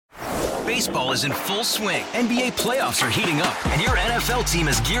Baseball is in full swing. NBA playoffs are heating up, and your NFL team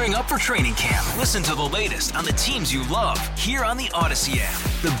is gearing up for training camp. Listen to the latest on the teams you love here on the Odyssey app.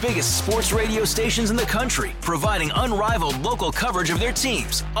 The biggest sports radio stations in the country, providing unrivaled local coverage of their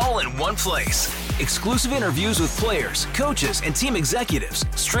teams, all in one place. Exclusive interviews with players, coaches, and team executives,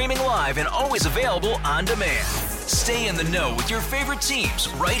 streaming live and always available on demand. Stay in the know with your favorite teams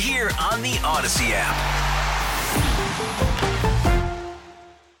right here on the Odyssey app.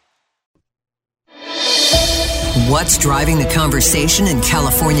 What's driving the conversation in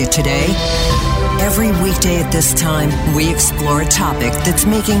California today? Every weekday at this time, we explore a topic that's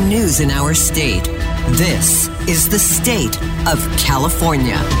making news in our state. This is the State of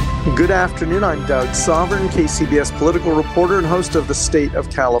California. Good afternoon. I'm Doug Sovereign, KCBS political reporter and host of the State of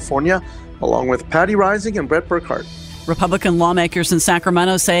California, along with Patty Rising and Brett Burkhart. Republican lawmakers in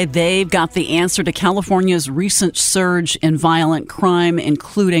Sacramento say they've got the answer to California's recent surge in violent crime,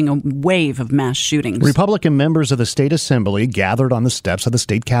 including a wave of mass shootings. Republican members of the state assembly gathered on the steps of the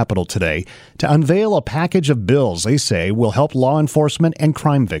state capitol today to unveil a package of bills they say will help law enforcement and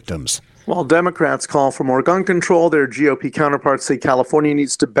crime victims. While Democrats call for more gun control, their GOP counterparts say California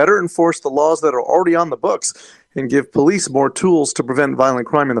needs to better enforce the laws that are already on the books and give police more tools to prevent violent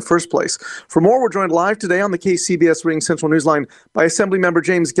crime in the first place. For more, we're joined live today on the KCBS Ring Central Newsline by Assemblymember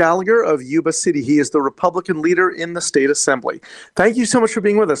James Gallagher of Yuba City. He is the Republican leader in the state assembly. Thank you so much for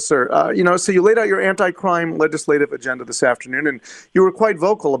being with us, sir. So you laid out your anti-crime legislative agenda this afternoon, and you were quite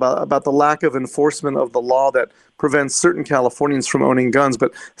vocal about the lack of enforcement of the law that prevents certain Californians from owning guns,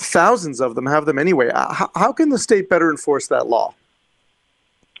 but thousands of them have them anyway. How can the state better enforce that law?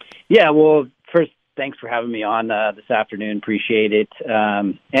 Yeah, well, first, thanks for having me on this afternoon. Appreciate it.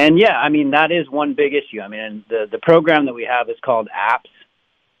 That is one big issue. The program that we have is called APPS,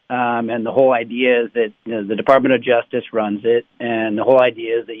 and the whole idea is that the Department of Justice runs it, and the whole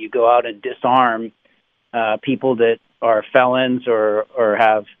idea is that you go out and disarm people that are felons or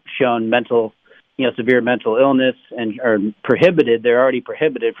have shown severe mental illness and are prohibited. They're already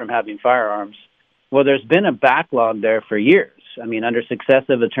prohibited from having firearms. Well, there's been a backlog there for years. Under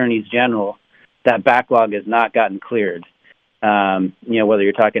successive attorneys general, that backlog has not gotten cleared. Whether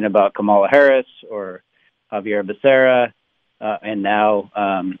you're talking about Kamala Harris or Javier Becerra and now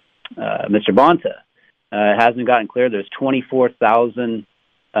Mr. Bonta, it hasn't gotten cleared. There's 24,000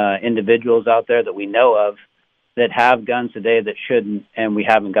 individuals out there that we know of that have guns today that shouldn't, and we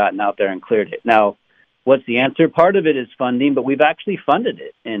haven't gotten out there and cleared it. Now, what's the answer? Part of it is funding, but we've actually funded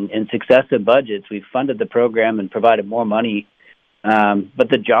it in successive budgets. We've funded the program and provided more money. But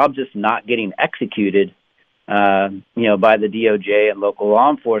the job's just not getting executed, by the DOJ and local law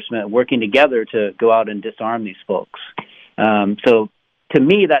enforcement working together to go out and disarm these folks. So to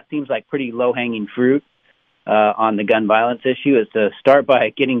me, that seems like pretty low-hanging fruit on the gun violence issue, is to start by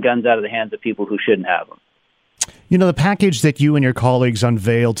getting guns out of the hands of people who shouldn't have them. The package that you and your colleagues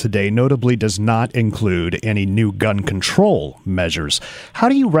unveiled today notably does not include any new gun control measures. How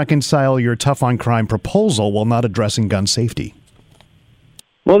do you reconcile your tough-on-crime proposal while not addressing gun safety?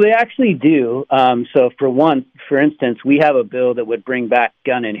 Well, they actually do. For instance, we have a bill that would bring back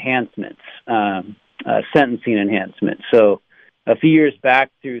gun enhancements, sentencing enhancements. So a few years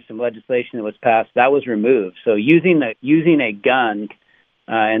back, through some legislation that was passed, that was removed. So using a gun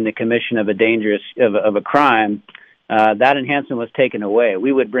in the commission of a crime, that enhancement was taken away.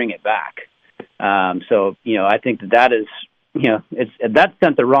 We would bring it back. I think that is, that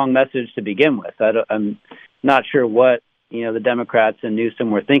sent the wrong message to begin with. I'm not sure what the Democrats and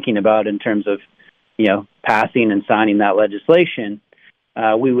Newsom were thinking about in terms of, passing and signing that legislation.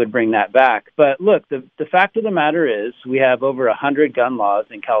 We would bring that back. But look, the fact of the matter is we have over 100 gun laws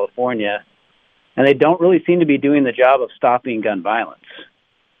in California, and they don't really seem to be doing the job of stopping gun violence.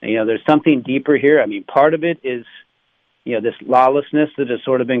 There's something deeper here. Part of it is, this lawlessness that has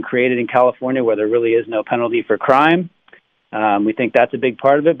sort of been created in California where there really is no penalty for crime. We think that's a big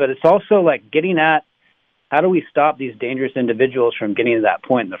part of it. But it's also like getting at, how do we stop these dangerous individuals from getting to that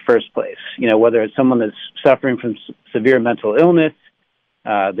point in the first place? Whether it's someone that's suffering from severe mental illness,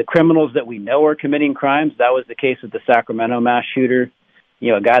 the criminals that we know are committing crimes. That was the case with the Sacramento mass shooter,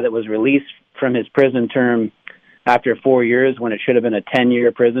 a guy that was released from his prison term after 4 years when it should have been a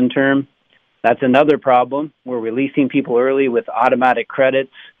 10-year prison term. That's another problem. We're releasing people early with automatic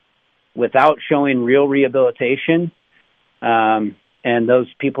credits without showing real rehabilitation. And those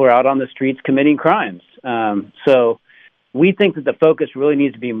people are out on the streets committing crimes. So we think that the focus really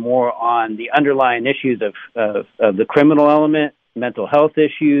needs to be more on the underlying issues of the criminal element, mental health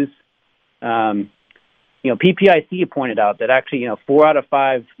issues. PPIC pointed out that actually, 4 out of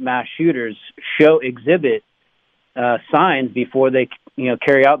 5 mass shooters exhibit signs before they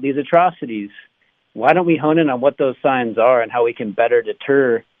carry out these atrocities. Why don't we hone in on what those signs are and how we can better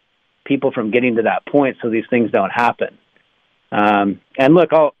deter people from getting to that point so these things don't happen? And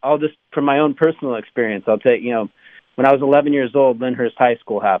look, I'll just, from my own personal experience, I'll tell you, when I was 11 years old, Lyndhurst High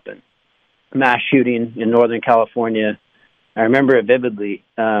School happened. Mass shooting in Northern California. I remember it vividly.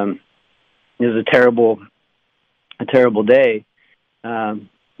 It was a terrible day.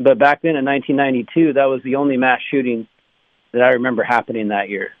 But back then in 1992, that was the only mass shooting that I remember happening that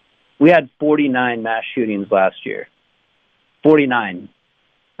year. We had 49 mass shootings last year. 49.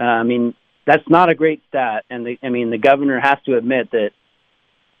 That's not a great stat. And the governor has to admit that,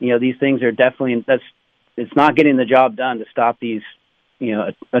 these things are definitely, it's not getting the job done to stop these,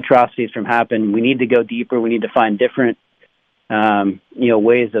 atrocities from happening. We need to go deeper. We need to find different,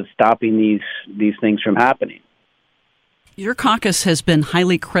 ways of stopping these things from happening. Your caucus has been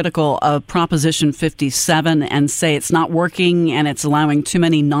highly critical of Proposition 57 and say it's not working and it's allowing too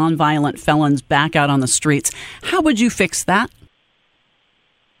many nonviolent felons back out on the streets. How would you fix that?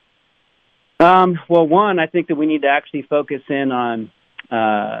 Well, one, I think that we need to actually focus in on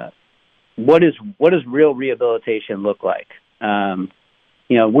what does real rehabilitation look like?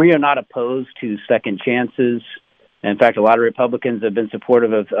 We are not opposed to second chances. In fact, a lot of Republicans have been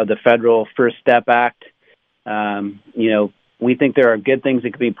supportive of the federal First Step Act. We think there are good things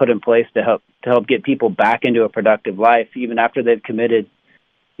that could be put in place to help get people back into a productive life, even after they've committed,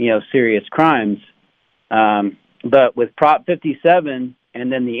 serious crimes. But with Prop 57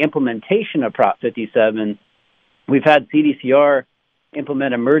 and then the implementation of Prop 57, we've had CDCR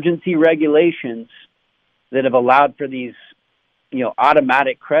implement emergency regulations that have allowed for these,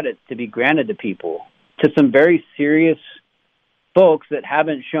 automatic credits to be granted to people, to some very serious folks that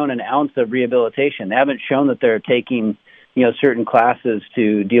haven't shown an ounce of rehabilitation. They haven't shown that they're taking, certain classes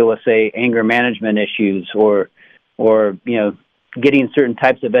to deal with, say, anger management issues or getting certain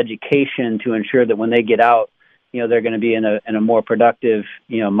types of education to ensure that when they get out, they're going to be in a more productive,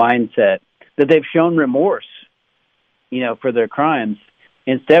 mindset, that they've shown remorse, for their crimes.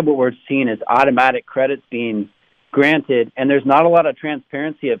 Instead, what we're seeing is automatic credits being granted, and there's not a lot of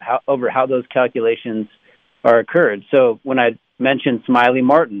transparency over how those calculations are occurred. So when I mentioned Smiley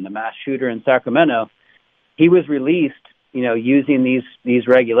Martin, the mass shooter in Sacramento, he was released, using these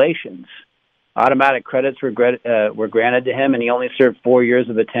regulations. Automatic credits were granted to him, and he only served 4 years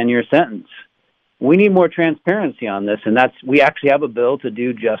of a 10-year sentence. We need more transparency on this, and we actually have a bill to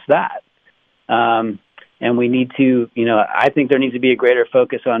do just that. And we need to, I think there needs to be a greater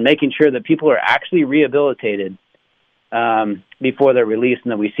focus on making sure that people are actually rehabilitated before they're released,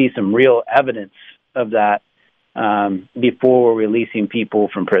 and that we see some real evidence of that before we're releasing people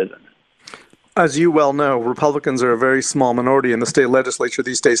from prison. As you well know, Republicans are a very small minority in the state legislature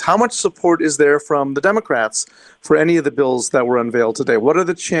these days. How much support is there from the Democrats for any of the bills that were unveiled today? What are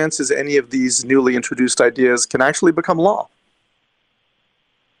the chances any of these newly introduced ideas can actually become law?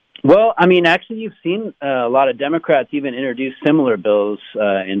 Well, actually, you've seen a lot of Democrats even introduce similar bills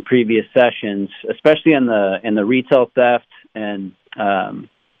in previous sessions, especially in the retail theft and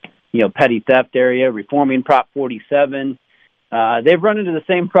petty theft area, reforming Prop 47. They've run into the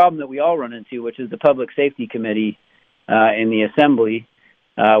same problem that we all run into, which is the Public Safety Committee in the Assembly,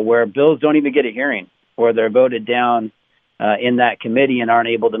 where bills don't even get a hearing, or they're voted down in that committee and aren't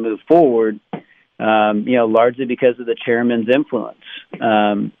able to move forward, largely because of the chairman's influence.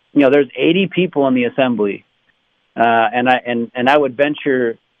 There's 80 people in the Assembly, and I would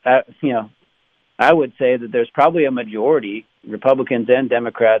venture, I would say that there's probably a majority, Republicans and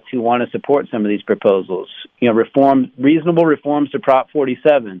Democrats, who want to support some of these proposals. Reasonable reforms to Prop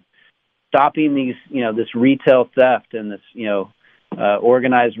 47, stopping these, this retail theft and this,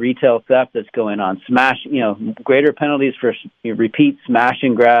 organized retail theft that's going on. Greater penalties for repeat smash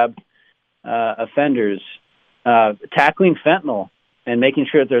and grab offenders, tackling fentanyl and making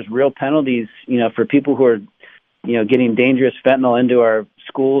sure that there's real penalties, for people who are, getting dangerous fentanyl into our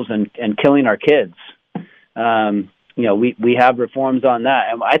schools and killing our kids. We have reforms on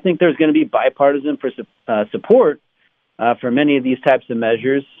that. And I think there's going to be bipartisan support for many of these types of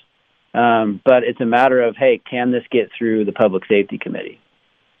measures. But it's a matter of, hey, can this get through the Public Safety Committee?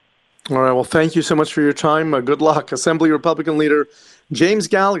 All right. Well, thank you so much for your time. Good luck. Assembly Republican leader James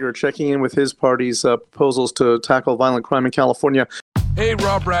Gallagher checking in with his party's proposals to tackle violent crime in California. Hey,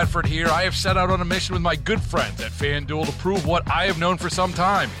 Rob Bradford here. I have set out on a mission with my good friends at FanDuel to prove what I have known for some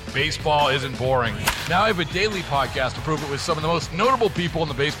time. Baseball isn't boring. Now I have a daily podcast to prove it with some of the most notable people in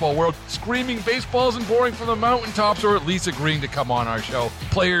the baseball world, screaming baseball isn't boring from the mountaintops, or at least agreeing to come on our show.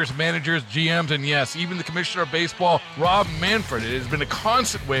 Players, managers, GMs, and yes, even the commissioner of baseball, Rob Manfred. It has been a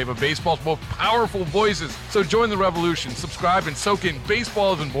constant wave of baseball's most powerful voices. So join the revolution. Subscribe and soak in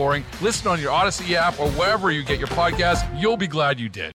Baseball Isn't Boring. Listen on your Odyssey app or wherever you get your podcasts. You'll be glad you did.